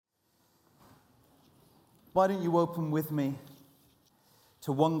Why don't you open with me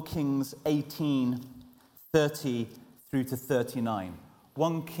to 1 Kings 18, 30 through to 39.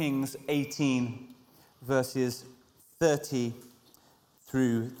 1 Kings 18, verses 30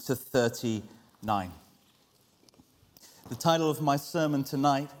 through to 39. The title of my sermon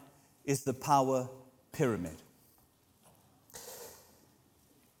tonight is The Power Pyramid.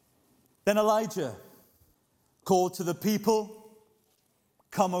 Then Elijah called to the people,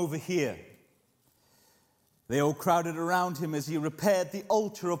 "Come over here." They all crowded around him as he repaired the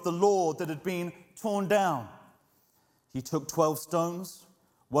altar of the Lord that had been torn down. He took 12 stones,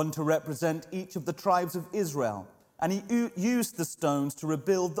 one to represent each of the tribes of Israel, and he used the stones to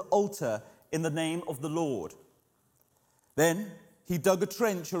rebuild the altar in the name of the Lord. Then he dug a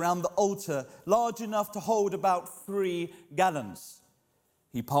trench around the altar large enough to hold about 3 gallons.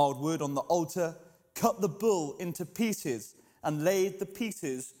 He piled wood on the altar, cut the bull into pieces, and laid the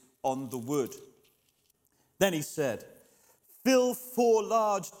pieces on the wood. Then he said, "Fill 4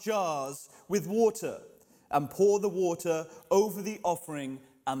 large jars with water and pour the water over the offering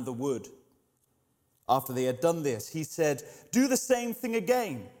and the wood." After they had done this, he said, "Do the same thing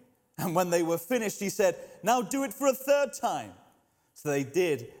again." And when they were finished, he said, "Now do it for a 3rd time." So they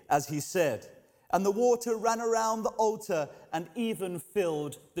did as he said, and the water ran around the altar and even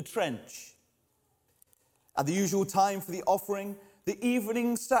filled the trench. At the usual time for the offering, the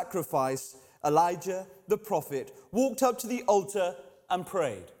evening sacrifice, Elijah, the prophet, walked up to the altar and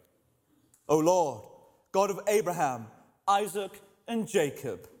prayed. "O Lord, God of Abraham, Isaac, and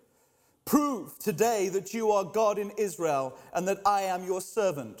Jacob, prove today that you are God in Israel and that I am your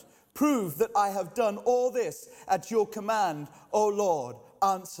servant. Prove that I have done all this at your command. O Lord,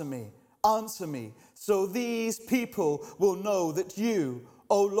 answer me, so these people will know that you,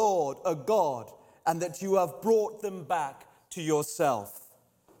 O Lord, are God, and that you have brought them back to yourself."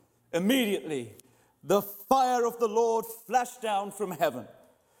 Immediately, the fire of the Lord flashed down from heaven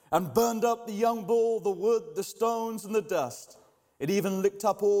and burned up the young bull, the wood, the stones, and the dust. It even licked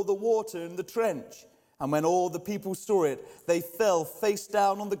up all the water in the trench. And when all the people saw it, they fell face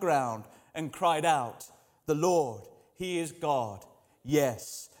down on the ground and cried out, "The Lord, He is God.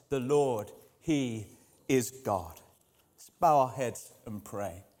 Yes, the Lord, He is God." Let's bow our heads and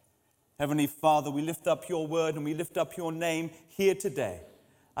pray. Heavenly Father, we lift up your word and we lift up your name here today.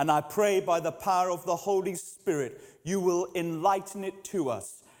 And I pray by the power of the Holy Spirit, you will enlighten it to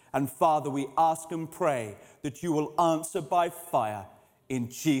us. And Father, we ask and pray that you will answer by fire. In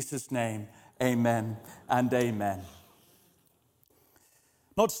Jesus' name, amen and amen.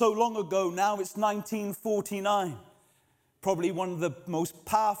 Not so long ago now, it's 1949. Probably one of the most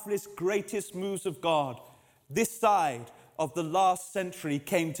powerfulest, greatest moves of God this side of the last century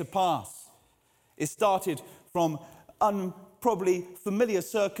came to pass. It started from probably familiar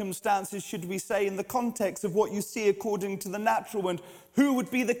circumstances, should we say, in the context of what you see according to the natural, and who would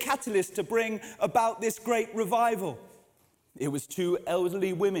be the catalyst to bring about this great revival. It was 2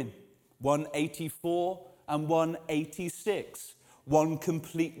 elderly women, one 84 and one 86, one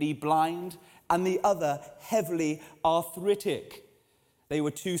completely blind and the other heavily arthritic. They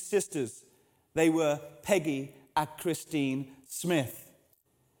were 2 sisters. They were Peggy and Christine Smith.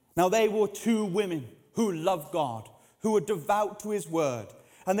 Now they were 2 women who loved God, who were devout to his word.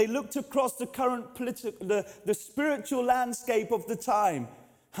 And they looked across the current the spiritual landscape of the time,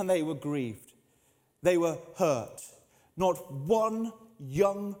 and they were grieved. They were hurt. Not one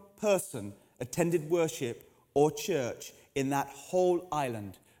young person attended worship or church in that whole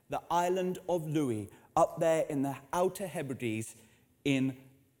island, the island of Louis, up there in the Outer Hebrides in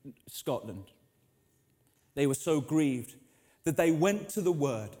Scotland. They were so grieved that they went to the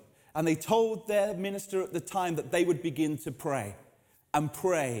word. And they told their minister at the time that they would begin to pray. And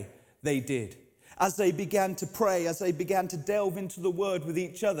pray they did. As they began to pray, as they began to delve into the word with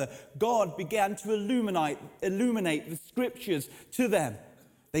each other, God began to illuminate the scriptures to them.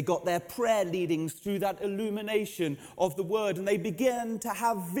 They got their prayer leadings through that illumination of the word. And they began to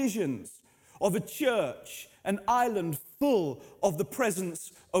have visions of a church, an island full of the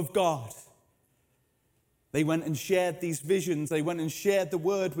presence of God. They went and shared these visions. They went and shared the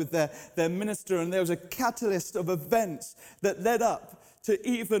word with their minister. And there was a catalyst of events that led up to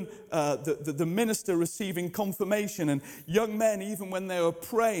even the minister receiving confirmation. And young men, even when they were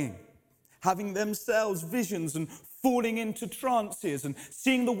praying, having themselves visions and falling into trances and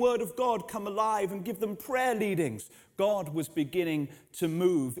seeing the word of God come alive and give them prayer leadings. God was beginning to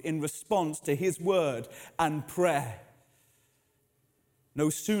move in response to his word and prayer. No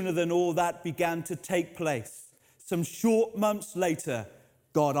sooner than all that began to take place, some short months later,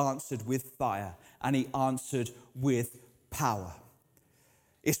 God answered with fire, and he answered with power.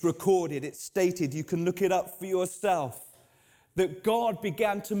 It's recorded, it's stated, you can look it up for yourself, that God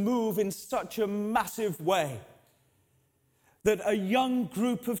began to move in such a massive way that a young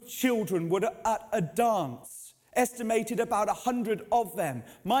group of children were at a dance, estimated about 100 of them,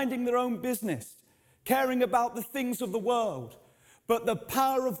 minding their own business, caring about the things of the world. But the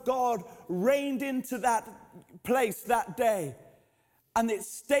power of God reigned into that place that day. And it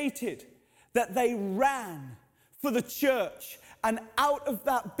stated that they ran for the church, and out of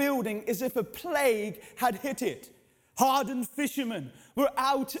that building as if a plague had hit it. Hardened fishermen were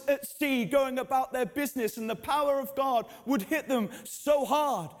out at sea going about their business, and the power of God would hit them so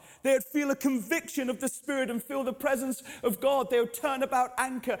hard. They would feel a conviction of the Spirit and feel the presence of God. They would turn about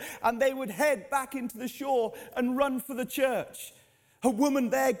anchor and they would head back into the shore and run for the church. A woman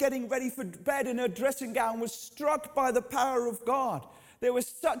there getting ready for bed in her dressing gown was struck by the power of God. There was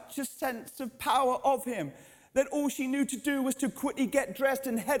such a sense of power of him that all she knew to do was to quickly get dressed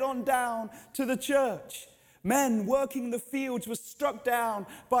and head on down to the church. Men working the fields were struck down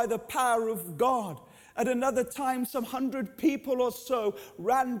by the power of God. At another time, some 100 people or so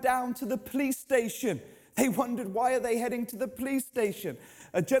ran down to the police station. They wondered, why are they heading to the police station?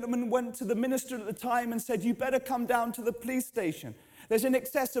 A gentleman went to the minister at the time and said, you better come down to the police station. There's in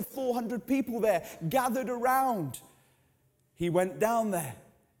excess of 400 people there gathered around. He went down there.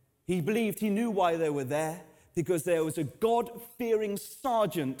 He believed he knew why they were there, because there was a God-fearing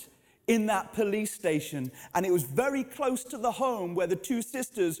sergeant in that police station, and it was very close to the home where the two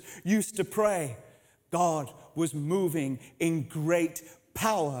sisters used to pray. God was moving in great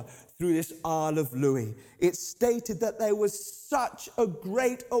power through this Isle of Louis. It stated that there was such a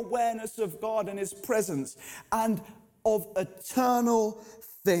great awareness of God and his presence and of eternal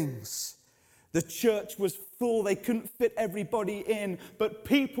things. The church was full. They couldn't fit everybody in, but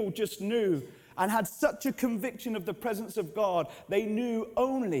people just knew and had such a conviction of the presence of God, they knew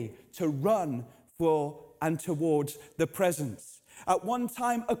only to run for and towards the presence. At one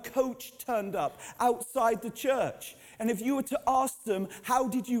time, a coach turned up outside the church. And if you were to ask them, how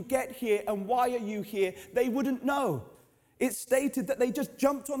did you get here and why are you here, they wouldn't know. It stated that they just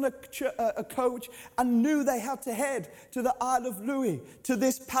jumped on a coach and knew they had to head to the Isle of Louis, to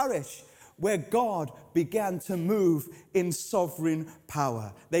this parish, where God began to move in sovereign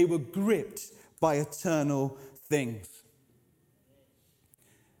power. They were gripped by eternal things.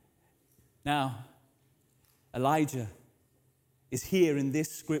 Now, Elijah is here in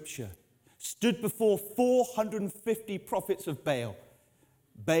this scripture, stood before 450 prophets of Baal.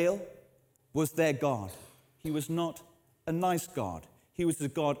 Baal was their god. He was not a nice god. He was the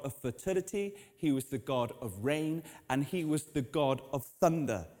god of fertility, he was the god of rain, and he was the god of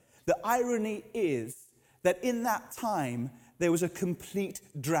thunder. The irony is that in that time, there was a complete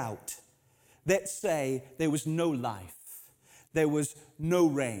drought. Let's say there was no life, there was no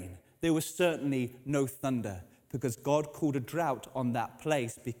rain, there was certainly no thunder, because God called a drought on that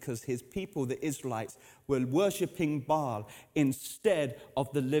place because his people, the Israelites, were worshipping Baal instead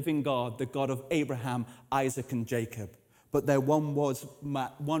of the living God, the God of Abraham, Isaac, and Jacob. But there was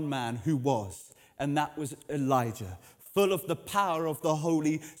one man who was, and that was Elijah, full of the power of the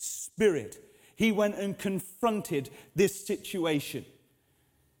Holy Spirit. He went and confronted this situation.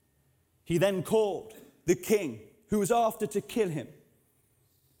 He then called the king who was after to kill him.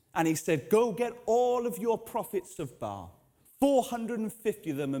 And he said, go get all of your prophets of Baal,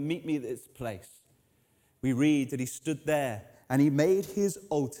 450 of them, and meet me at this place. We read that he stood there and he made his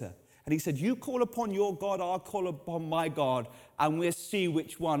altar. And he said, you call upon your God, I'll call upon my God, and we'll see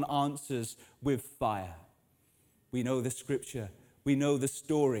which one answers with fire. We know the scripture, we know the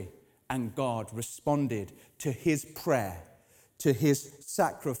story, and God responded to his prayer, to his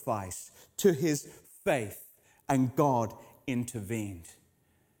sacrifice, to his faith, and God intervened.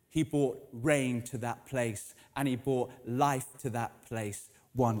 He brought rain to that place, and he brought life to that place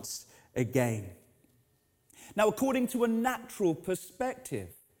once again. Now, according to a natural perspective,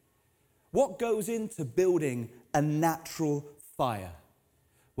 what goes into building a natural fire?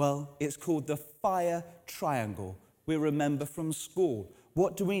 Well, it's called the fire triangle. We remember from school.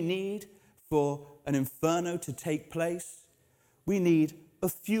 What do we need for an inferno to take place? We need a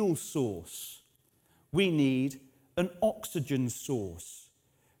fuel source. We need an oxygen source.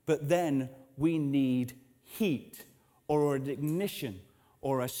 But then we need heat or an ignition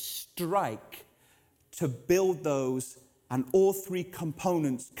or a strike to build those, and all three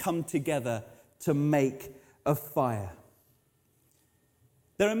components come together to make a fire.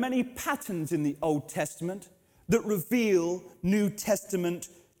 There are many patterns in the Old Testament that reveal New Testament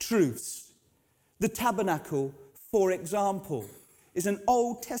truths. The tabernacle, for example, is an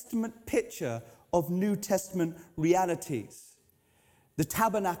Old Testament picture of New Testament realities. The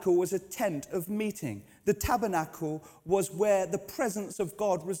tabernacle was a tent of meeting. The tabernacle was where the presence of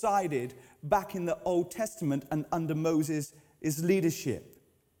God resided back in the Old Testament and under Moses' leadership.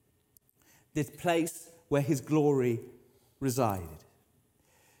 This place where his glory resided.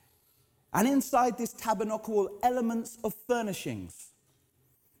 And inside this tabernacle were elements of furnishings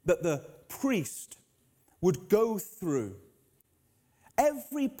that the priest would go through.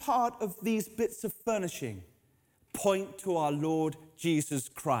 Every part of these bits of furnishing point to our Lord Jesus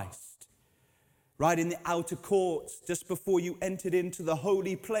Christ. Right in the outer courts, just before you entered into the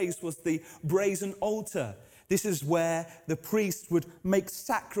holy place, was the brazen altar. This is where the priest would make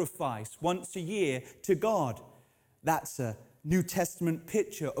sacrifice once a year to God. That's a New Testament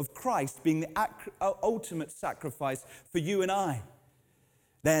picture of Christ being the ultimate sacrifice for you and I.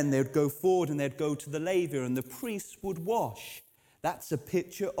 Then they'd go forward and they'd go to the laver and the priest would wash. That's a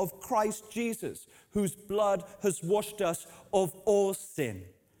picture of Christ Jesus, whose blood has washed us of all sin,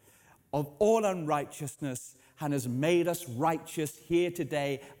 of all unrighteousness, and has made us righteous here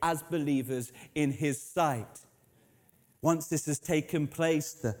today as believers in his sight. Once this has taken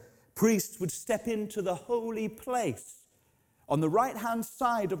place, the priest would step into the holy place. On the right-hand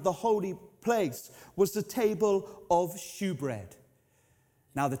side of the holy place was the table of shewbread.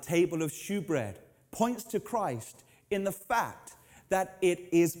 Now, the table of shewbread points to Christ in the fact that it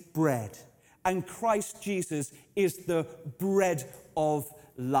is bread. And Christ Jesus is the bread of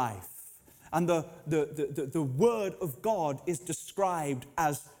life. And the word of God is described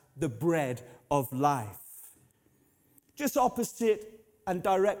as the bread of life. Just opposite and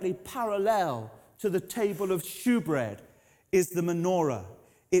directly parallel to the table of shewbread is the menorah.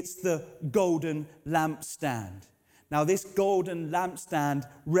 It's the golden lampstand. Now, this golden lampstand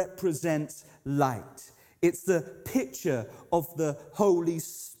represents light. It's the picture of the Holy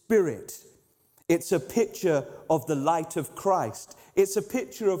Spirit. It's a picture of the light of Christ. It's a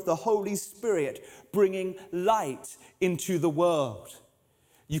picture of the Holy Spirit bringing light into the world.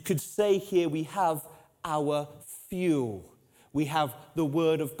 You could say here we have our fuel. We have the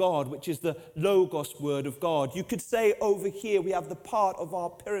Word of God, which is the Logos Word of God. You could say over here we have the part of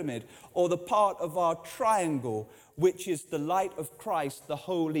our pyramid or the part of our triangle, which is the light of Christ, the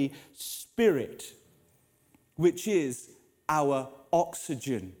Holy Spirit, which is our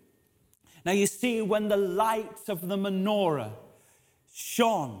oxygen. Now you see, when the light of the menorah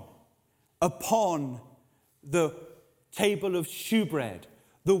shone upon the table of shewbread,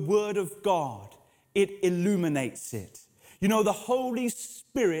 the Word of God, it illuminates it. You know, the Holy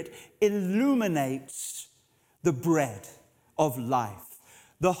Spirit illuminates the bread of life.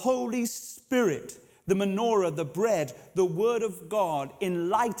 The Holy Spirit, the menorah, the bread, the Word of God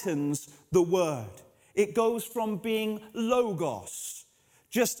enlightens the Word. It goes from being logos,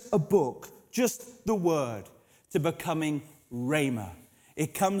 just a book, just the Word, to becoming rhema.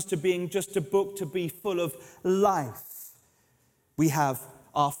 It comes to being just a book to be full of life. We have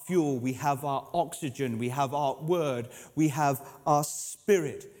our fuel, we have our oxygen, we have our Word, we have our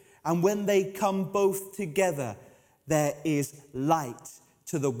Spirit. And when they come both together, there is light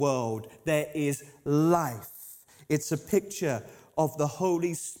to the world. There is life. It's a picture of the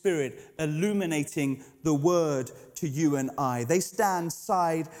Holy Spirit illuminating the Word to you and I. They stand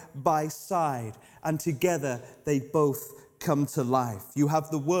side by side, and together they both come to life. You have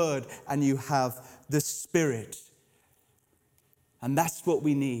the Word and you have the Spirit. And that's what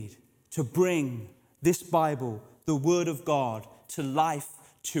we need to bring this Bible, the Word of God, to life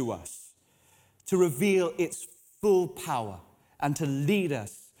to us, to reveal its full power and to lead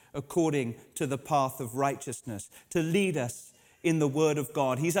us according to the path of righteousness, to lead us in the Word of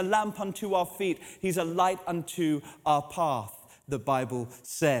God. He's a lamp unto our feet. He's a light unto our path, the Bible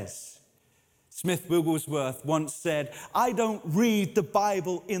says. Smith Wigglesworth once said, "I don't read the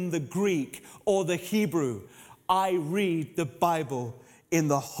Bible in the Greek or the Hebrew. I read the Bible in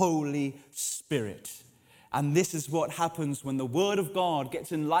the Holy Spirit." And this is what happens when the Word of God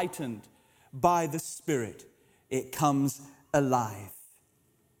gets enlightened by the Spirit. It comes alive.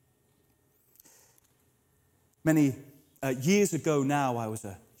 Many years ago now, I was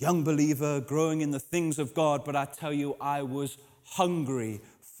a young believer growing in the things of God, but I tell you, I was hungry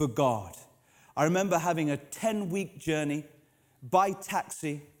for God. I remember having a 10-week journey by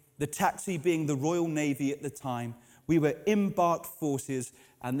taxi, the taxi being the Royal Navy at the time. We were embarked forces,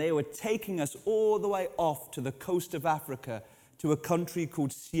 and they were taking us all the way off to the coast of Africa to a country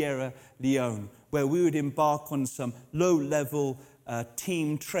called Sierra Leone, where we would embark on some low-level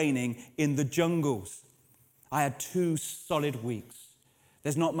team training in the jungles. I had 2 solid weeks.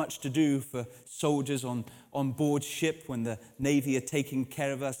 There's not much to do for soldiers on board ship when the Navy are taking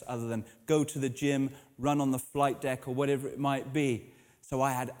care of us other than go to the gym, run on the flight deck, or whatever it might be. So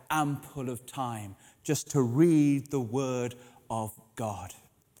I had ample of time just to read the Word of God.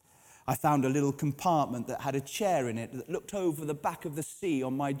 I found a little compartment that had a chair in it that looked over the back of the sea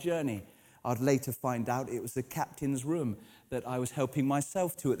on my journey. I'd later find out it was the captain's room that I was helping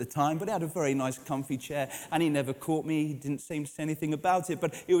myself to at the time, but it had a very nice comfy chair, and he never caught me. He didn't seem to say anything about it,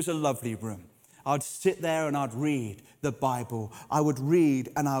 but it was a lovely room. I'd sit there and I'd read the Bible. I would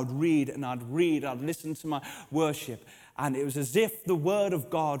read and I would read and I'd read. I'd listen to my worship, and it was as if the Word of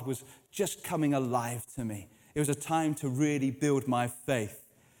God was just coming alive to me. It was a time to really build my faith.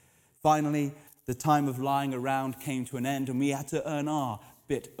 Finally, the time of lying around came to an end, and we had to earn our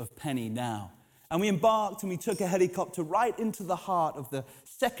bit of penny now. And we embarked and we took a helicopter right into the heart of the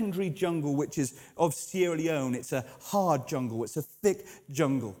secondary jungle, which is of Sierra Leone. It's a hard jungle. It's a thick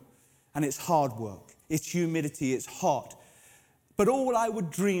jungle. And it's hard work. It's humidity. It's hot. But all I would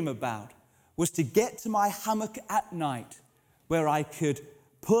dream about was to get to my hammock at night, where I could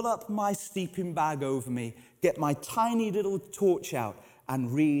pull up my sleeping bag over me, get my tiny little torch out,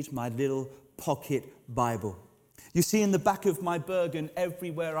 and read my little pocket Bible. You see, in the back of my Bergen,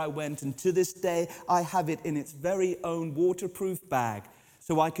 everywhere I went, and to this day, I have it in its very own waterproof bag.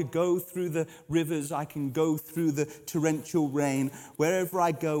 So I could go through the rivers, I can go through the torrential rain. Wherever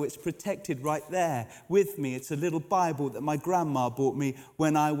I go, it's protected right there with me. It's a little Bible that my grandma bought me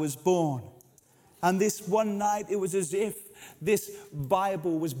when I was born. And this one night, it was as if this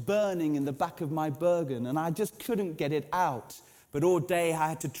Bible was burning in the back of my Bergen, and I just couldn't get it out. But all day I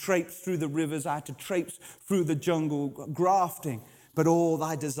had to traipse through the rivers, I had to traipse through the jungle, grafting. But all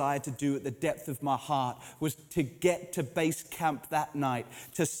I desired to do at the depth of my heart was to get to base camp that night,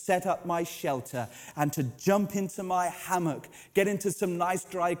 to set up my shelter, and to jump into my hammock, get into some nice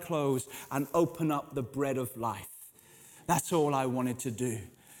dry clothes, and open up the bread of life. That's all I wanted to do.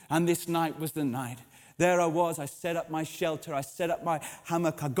 And this night was the night. There I was, I set up my shelter, I set up my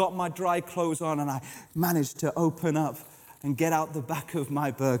hammock, I got my dry clothes on, and I managed to open up and get out the back of my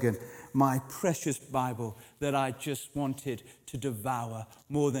Bergen, my precious Bible that I just wanted to devour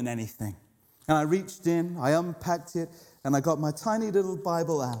more than anything. And I reached in, I unpacked it, and I got my tiny little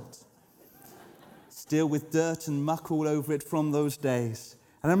Bible out, still with dirt and muck all over it from those days.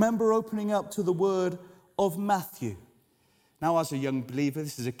 And I remember opening up to the word of Matthew. Now, as a young believer,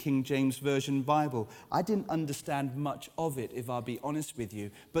 this is a King James Version Bible. I didn't understand much of it, if I'll be honest with you.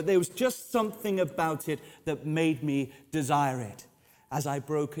 But there was just something about it that made me desire it. As I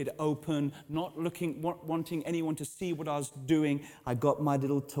broke it open, not wanting anyone to see what I was doing, I got my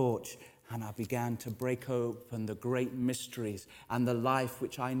little torch and I began to break open the great mysteries and the life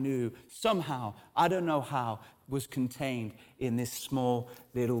which I knew somehow, I don't know how, was contained in this small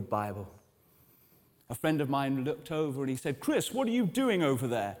little Bible. A friend of mine looked over and he said, "Chris, what are you doing over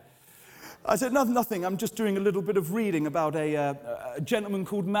there?" I said, "Nothing. I'm just doing a little bit of reading about a gentleman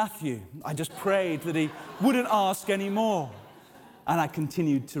called Matthew." I just prayed that he wouldn't ask any more. And I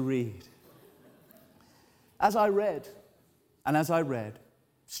continued to read. As I read,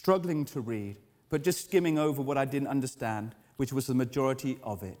 struggling to read, but just skimming over what I didn't understand, which was the majority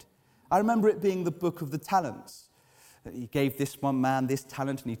of it. I remember it being the book of the talents. He gave this one man this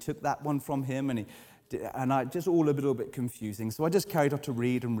talent, and he took that one from him, and I just all a little bit confusing. So I just carried on to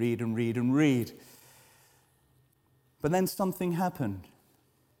read and read and read and read. But then something happened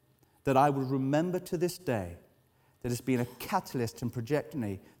that I will remember to this day, that has been a catalyst and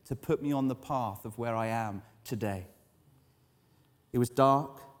trajectory to put me on the path of where I am today. It was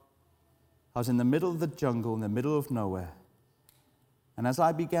dark. I was in the middle of the jungle, in the middle of nowhere. And as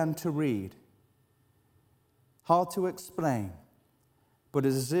I began to read, hard to explain, but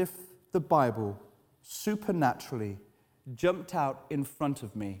as if the Bible supernaturally jumped out in front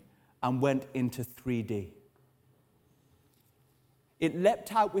of me and went into 3D. It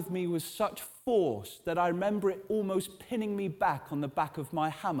leapt out with me with such force that I remember it almost pinning me back on the back of my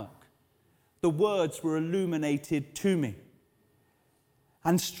hammock. The words were illuminated to me.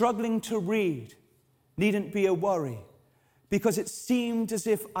 And struggling to read needn't be a worry, because it seemed as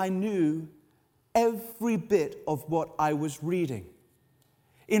if I knew every bit of what I was reading.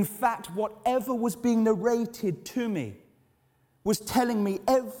 In fact, whatever was being narrated to me was telling me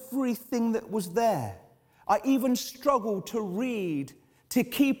everything that was there. I even struggled to read, to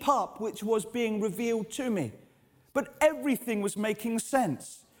keep up, which was being revealed to me. But everything was making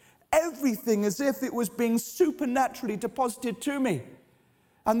sense. Everything as if it was being supernaturally deposited to me.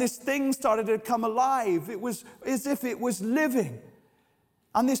 And this thing started to come alive. It was as if it was living.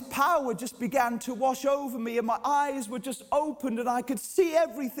 And this power just began to wash over me, and my eyes were just opened, and I could see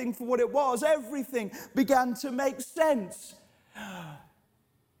everything for what it was. Everything began to make sense.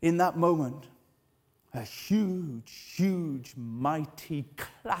 In that moment, a huge, huge, mighty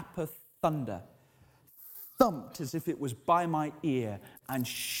clap of thunder thumped as if it was by my ear and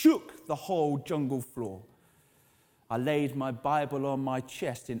shook the whole jungle floor. I laid my Bible on my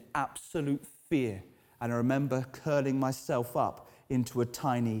chest in absolute fear, and I remember curling myself up into a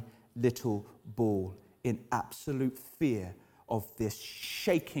tiny little ball in absolute fear of this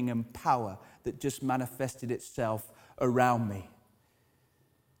shaking and power that just manifested itself around me.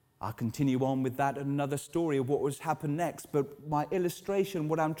 I'll continue on with that, another story of what was happened next, but my illustration,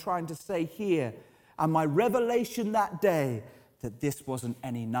 what I'm trying to say here, and my revelation that day, that this wasn't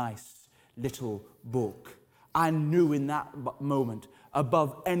any nice little book. I knew in that moment,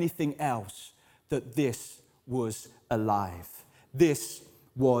 above anything else, that this was alive. This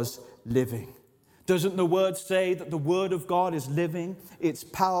was living. Doesn't the word say that the word of God is living? It's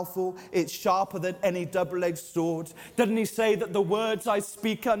powerful. It's sharper than any double-edged sword. Doesn't he say that the words I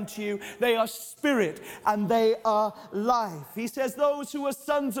speak unto you, they are spirit and they are life? He says those who are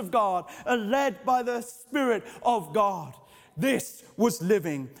sons of God are led by the Spirit of God. This was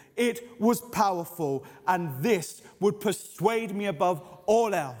living. It was powerful. And this would persuade me above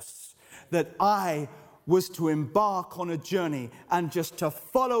all else that I was to embark on a journey and just to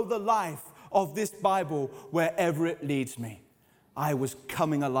follow the life of this Bible wherever it leads me. I was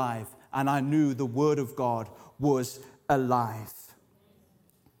coming alive, and I knew the Word of God was alive.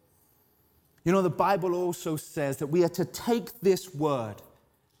 You know, the Bible also says that we are to take this Word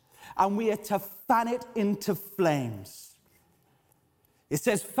and we are to fan it into flames. It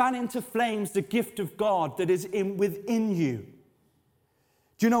says, fan into flames the gift of God that is within you.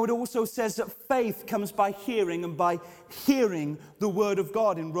 Do you know, it also says that faith comes by hearing, and by hearing the word of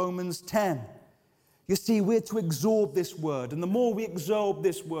God in Romans 10. You see, we're to absorb this word, and the more we absorb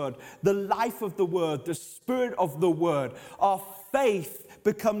this word, the life of the word, the spirit of the word, our faith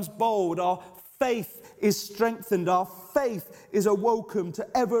becomes bold, our faith is strengthened, our faith is awoken to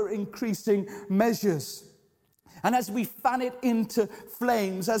ever-increasing measures. And as we fan it into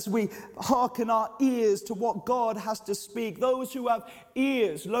flames, as we hearken our ears to what God has to speak, those who have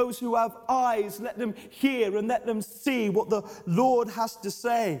ears, those who have eyes, let them hear and let them see what the Lord has to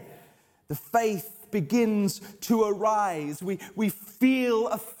say. The faith begins to arise. We feel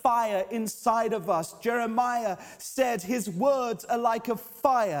a fire inside of us. Jeremiah said, his words are like a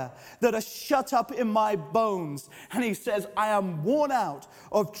fire that are shut up in my bones. And he says, I am worn out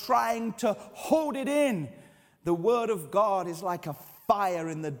of trying to hold it in. The word of God is like a fire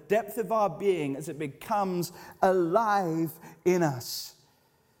in the depth of our being as it becomes alive in us.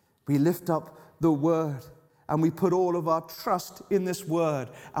 We lift up the word and we put all of our trust in this word,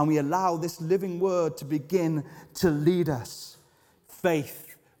 and we allow this living word to begin to lead us.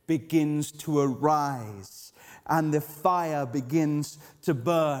 Faith begins to arise and the fire begins to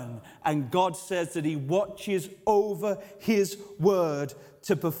burn. And God says that he watches over his word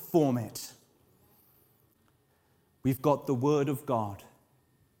to perform it. We've got the Word of God.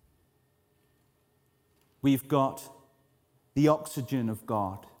 We've got the oxygen of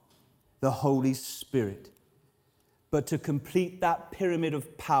God, the Holy Spirit. But to complete that pyramid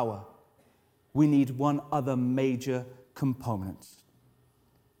of power, we need one other major component.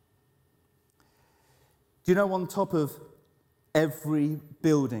 Do you know, on top of every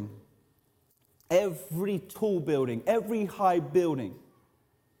building, every tall building, every high building,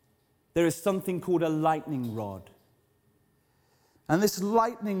 there is something called a lightning rod. And this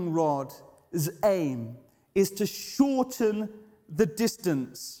lightning rod's aim is to shorten the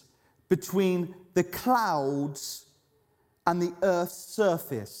distance between the clouds and the Earth's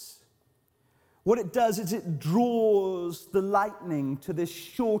surface. What it does is it draws the lightning to the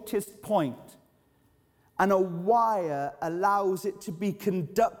shortest point, and a wire allows it to be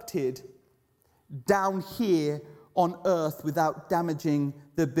conducted down here on Earth without damaging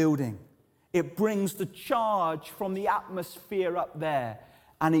the building. It brings the charge from the atmosphere up there,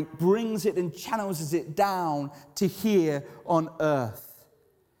 and it brings it and channels it down to here on Earth.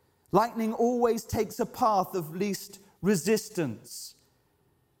 Lightning always takes a path of least resistance.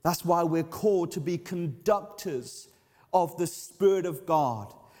 That's why we're called to be conductors of the Spirit of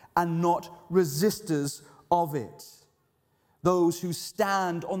God and not resistors of it. Those who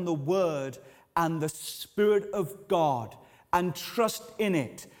stand on the Word and the Spirit of God and trust in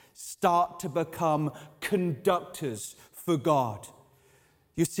it start to become conductors for God.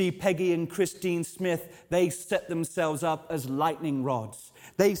 You see, Peggy and Christine Smith, they set themselves up as lightning rods.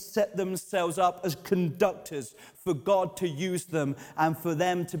 They set themselves up as conductors for God to use them and for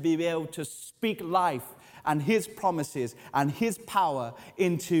them to be able to speak life and His promises and His power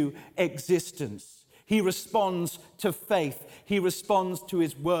into existence. He responds to faith. He responds to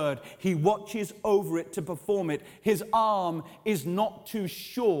his word. He watches over it to perform it. His arm is not too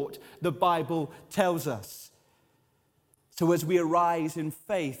short, the Bible tells us. So as we arise in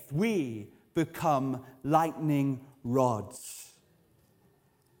faith, we become lightning rods.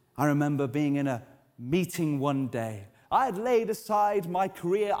 I remember being in a meeting one day. I had laid aside my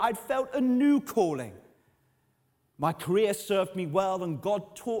career. I'd felt a new calling. My career served me well, and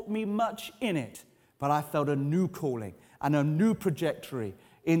God taught me much in it. But I felt a new calling and a new trajectory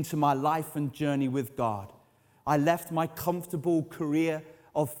into my life and journey with God. I left my comfortable career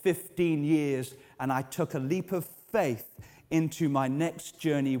of 15 years, and I took a leap of faith into my next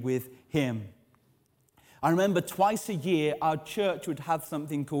journey with Him. I remember twice a year our church would have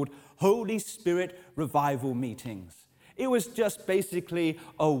something called Holy Spirit Revival Meetings. It was just basically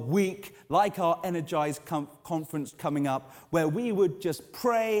a week like our Energize conference coming up, where we would just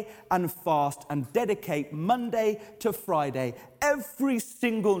pray and fast and dedicate Monday to Friday, every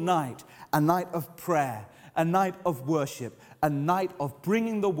single night, a night of prayer, a night of worship, a night of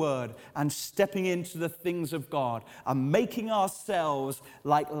bringing the word and stepping into the things of God and making ourselves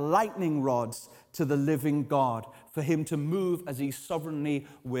like lightning rods to the living God for Him to move as He sovereignly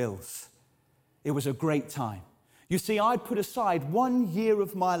wills. It was a great time. You see, I'd put aside 1 year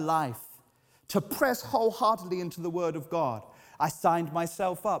of my life to press wholeheartedly into the Word of God. I signed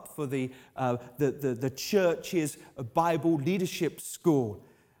myself up for the church's Bible leadership school.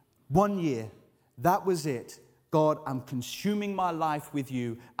 1 year, that was it. God, I'm consuming my life with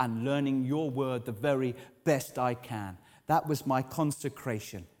you and learning your word the very best I can. That was my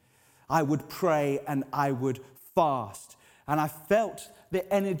consecration. I would pray and I would fast. And I felt the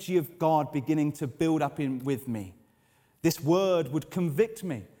energy of God beginning to build up with me. This word would convict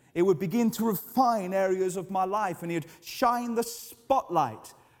me. It would begin to refine areas of my life, and He would shine the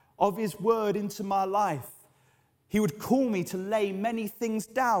spotlight of His word into my life. He would call me to lay many things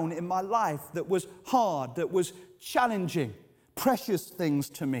down in my life that was hard, that was challenging, precious things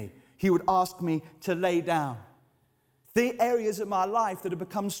to me. He would ask me to lay down. The areas of my life that had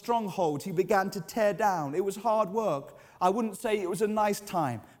become strongholds, He began to tear down. It was hard work. I wouldn't say it was a nice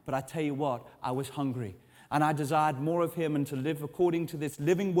time, but I tell you what, I was hungry. And I desired more of Him and to live according to this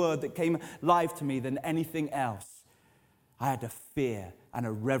living word that came live to me than anything else. I had a fear and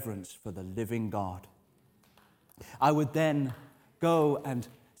a reverence for the living God. I would then go and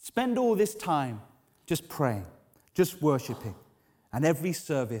spend all this time just praying, just worshiping. And every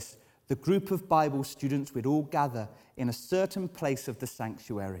service, the group of Bible students would all gather in a certain place of the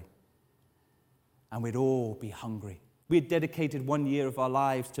sanctuary. And we'd all be hungry. We had dedicated 1 year of our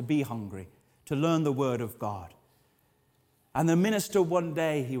lives to be hungry, to learn the Word of God. And the minister one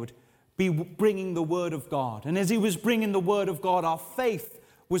day, he would be bringing the Word of God. And as he was bringing the Word of God, our faith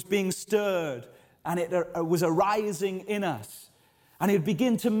was being stirred and it was arising in us. And he'd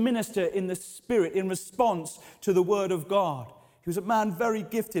begin to minister in the Spirit in response to the Word of God. He was a man very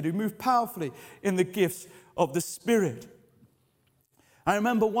gifted who moved powerfully in the gifts of the Spirit. I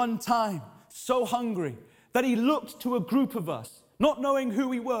remember one time, so hungry, that he looked to a group of us, not knowing who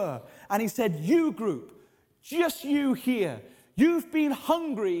we were, and he said, "You group, just you here, you've been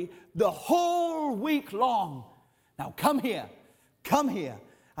hungry the whole week long. Now come here, come here."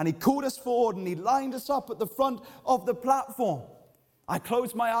 And he called us forward and he lined us up at the front of the platform. I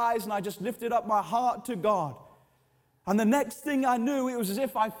closed my eyes and I just lifted up my heart to God. And the next thing I knew, it was as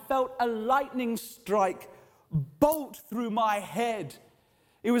if I felt a lightning strike bolt through my head.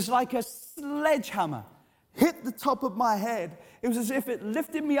 It was like a sledgehammer hit the top of my head. It was as if it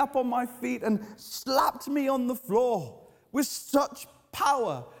lifted me up on my feet and slapped me on the floor with such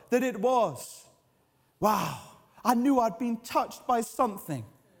power that it was. Wow, I knew I'd been touched by something.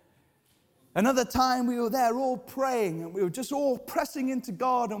 Another time we were there all praying and we were just all pressing into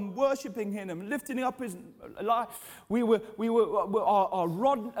God and worshiping Him and lifting up His life. Our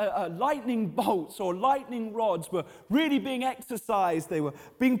lightning bolts or lightning rods were really being exercised. They were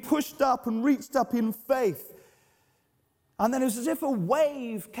being pushed up and reached up in faith. And then it was as if a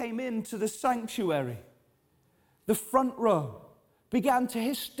wave came into the sanctuary. The front row began to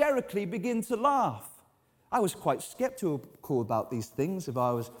hysterically begin to laugh. I was quite skeptical about these things, if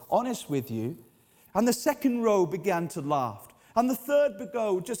I was honest with you. And the second row began to laugh. And the third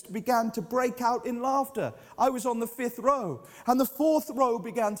row just began to break out in laughter. I was on the fifth row. And the fourth row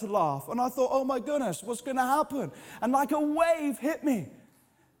began to laugh. And I thought, oh my goodness, what's going to happen? And like a wave hit me.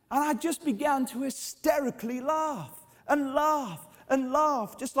 And I just began to hysterically laugh and laugh and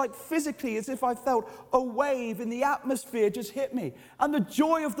laugh, just like physically, as if I felt a wave in the atmosphere just hit me. And the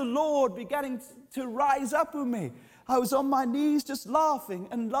joy of the Lord beginning to rise up in me. I was on my knees just laughing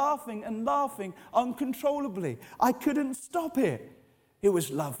and laughing and laughing uncontrollably. I couldn't stop it. It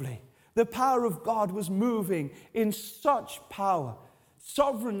was lovely. The power of God was moving in such power,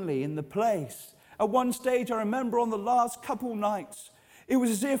 sovereignly in the place. At one stage, I remember on the last couple nights, it was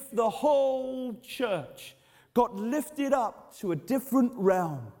as if the whole church got lifted up to a different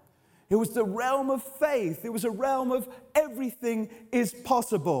realm. It was the realm of faith. It was a realm of everything is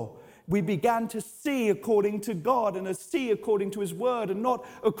possible. We began to see according to God and to see according to His Word and not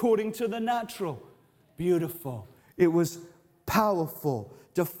according to the natural. Beautiful. It was powerful,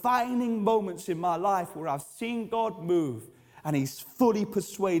 defining moments in my life where I've seen God move, and He's fully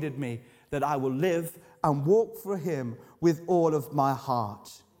persuaded me that I will live and walk for Him with all of my heart.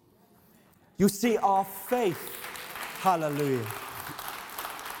 You see, our faith, hallelujah.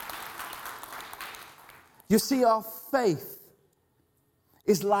 You see, our faith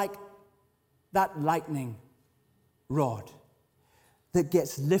is like that lightning rod that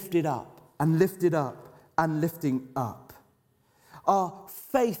gets lifted up and lifted up and lifting up. Our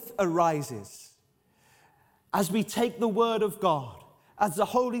faith arises as we take the Word of God, as the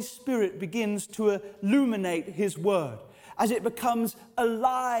Holy Spirit begins to illuminate His Word, as it becomes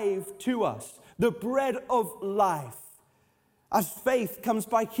alive to us, the bread of life. As faith comes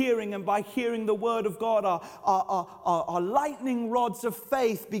by hearing, and by hearing the Word of God, our lightning rods of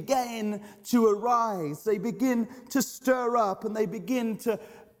faith begin to arise. They begin to stir up, and they begin to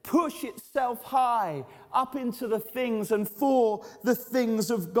push itself high up into the things and for the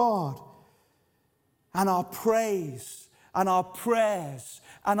things of God. And our praise and our prayers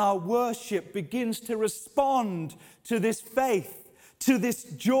and our worship begins to respond to this faith, to this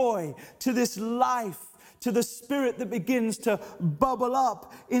joy, to this life, to the Spirit that begins to bubble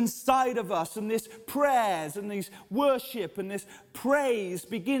up inside of us. And this prayers and this worship and this praise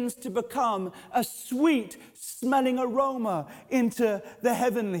begins to become a sweet smelling aroma into the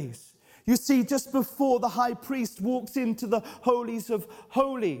heavenlies. You see, just before the high priest walks into the holies of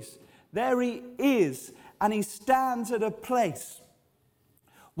holies, there he is, and he stands at a place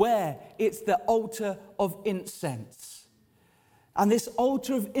where it's the altar of incense. And this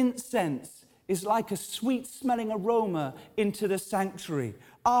altar of incense is like a sweet-smelling aroma into the sanctuary.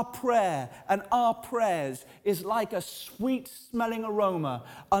 Our prayer and our prayers is like a sweet-smelling aroma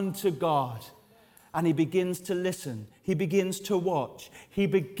unto God. And he begins to listen. He begins to watch. He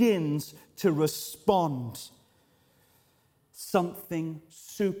begins to respond. Something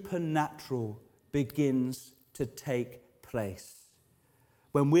supernatural begins to take place.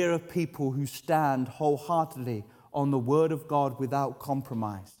 When we're a people who stand wholeheartedly on the Word of God without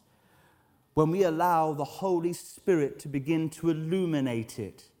compromise, when we allow the Holy Spirit to begin to illuminate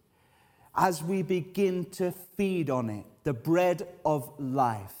it, as we begin to feed on it, the bread of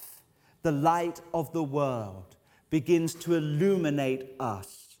life, the light of the world begins to illuminate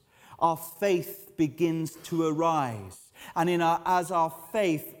us. Our faith begins to arise. And as our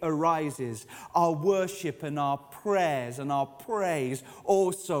faith arises, our worship and our prayers and our praise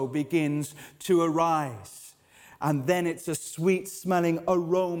also begins to arise. And then it's a sweet-smelling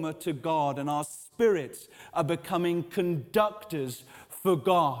aroma to God, and our spirits are becoming conductors for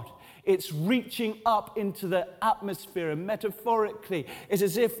God. It's reaching up into the atmosphere, and metaphorically, it's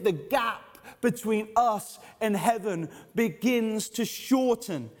as if the gap between us and heaven begins to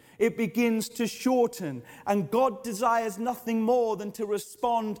shorten. It begins to shorten, and God desires nothing more than to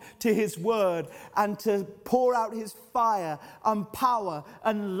respond to His Word and to pour out His fire and power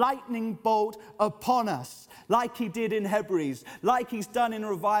and lightning bolt upon us, like He did in Hebrews, like He's done in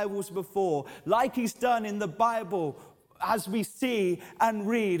revivals before, like He's done in the Bible as we see and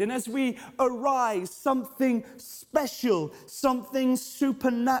read. And as we arise, something special, something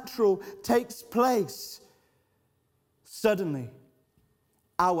supernatural takes place. Suddenly,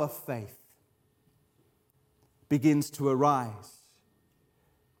 our faith begins to arise,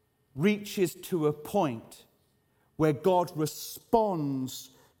 reaches to a point where God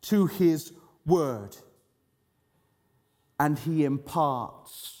responds to His Word, and He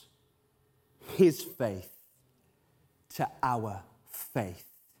imparts His faith to our faith.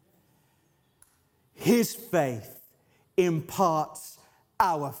 His faith imparts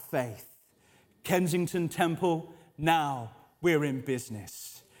our faith. Kensington Temple, now we're in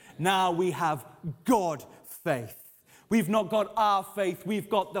business. Now we have God faith. We've not got our faith, we've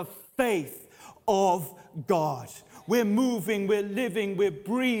got the faith of God. We're moving, we're living, we're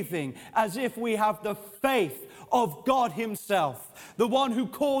breathing as if we have the faith of God himself, the one who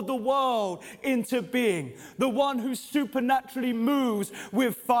called the world into being, the one who supernaturally moves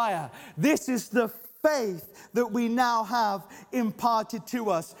with fire. This is the faith that we now have imparted to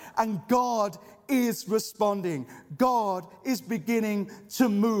us, and God is responding. God is beginning to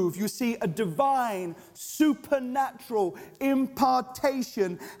move. You see, a divine, supernatural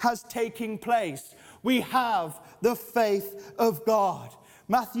impartation has taken place. We have the faith of God.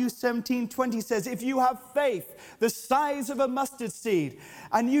 Matthew 17:20 says, if you have faith the size of a mustard seed,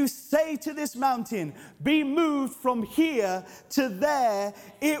 and you say to this mountain, be moved from here to there,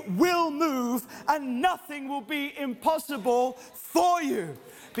 it will move, and nothing will be impossible for you.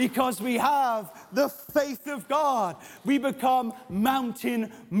 Because we have the faith of God, we become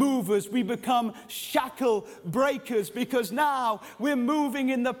mountain movers. We become shackle breakers, because now we're moving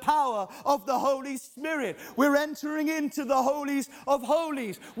in the power of the Holy Spirit. We're entering into the holies of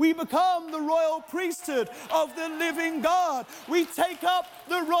holies. We become the royal priesthood of the living God. We take up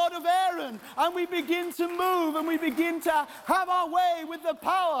the rod of Aaron and we begin to move, and we begin to have our way with the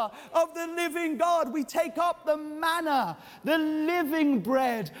power of the living God. We take up the manna, the living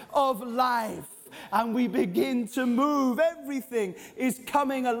bread of life, and we begin to move. Everything is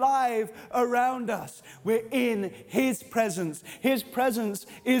coming alive around us. We're in his presence. His presence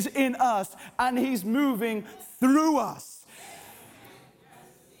is in us, and he's moving through us.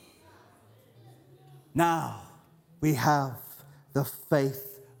 Now we have the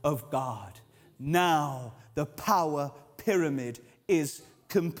faith of God. Now the power pyramid is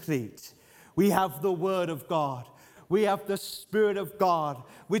complete. We have the word of God. We have the Spirit of God,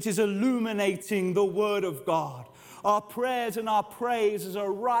 which is illuminating the Word of God. Our prayers and our praises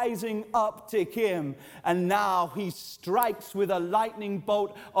are rising up to him, and now he strikes with a lightning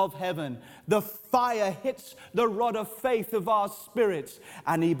bolt of heaven. The fire hits the rod of faith of our spirits,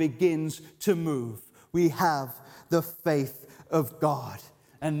 and he begins to move. We have the faith of God.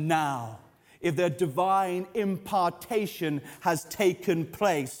 And now, if the divine impartation has taken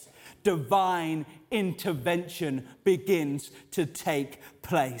place, divine intervention begins to take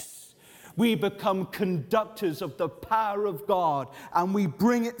place. We become conductors of the power of God, and we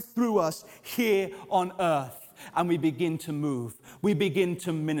bring it through us here on earth, and we begin to move. We begin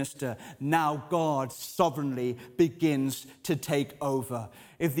to minister. Now God sovereignly begins to take over.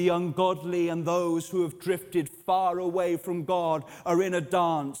 If the ungodly and those who have drifted far away from God are in a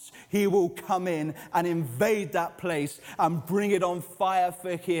dance, he will come in and invade that place and bring it on fire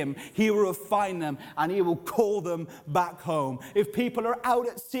for him. He will refine them and he will call them back home. If people are out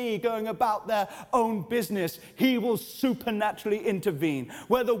at sea going about their own business, he will supernaturally intervene.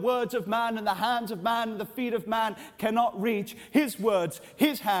 Where the words of man and the hands of man and the feet of man cannot reach, his words,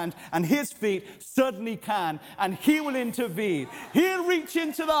 his hand and his feet certainly can, and he will intervene. He'll reach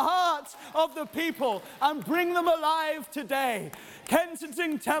into the hearts of the people and bring them alive today.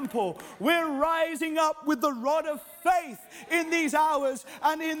 Kensington Temple, we're rising up with the rod of faith in these hours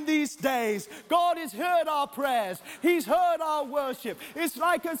and in these days. God has heard our prayers. He's heard our worship. It's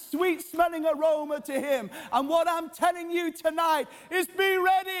like a sweet smelling aroma to him. And what I'm telling you tonight is be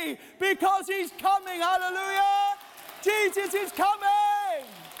ready, because he's coming. Hallelujah. Jesus is coming.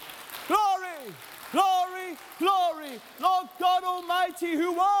 Glory, glory, glory. Lord God Almighty,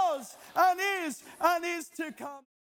 who was and is to come.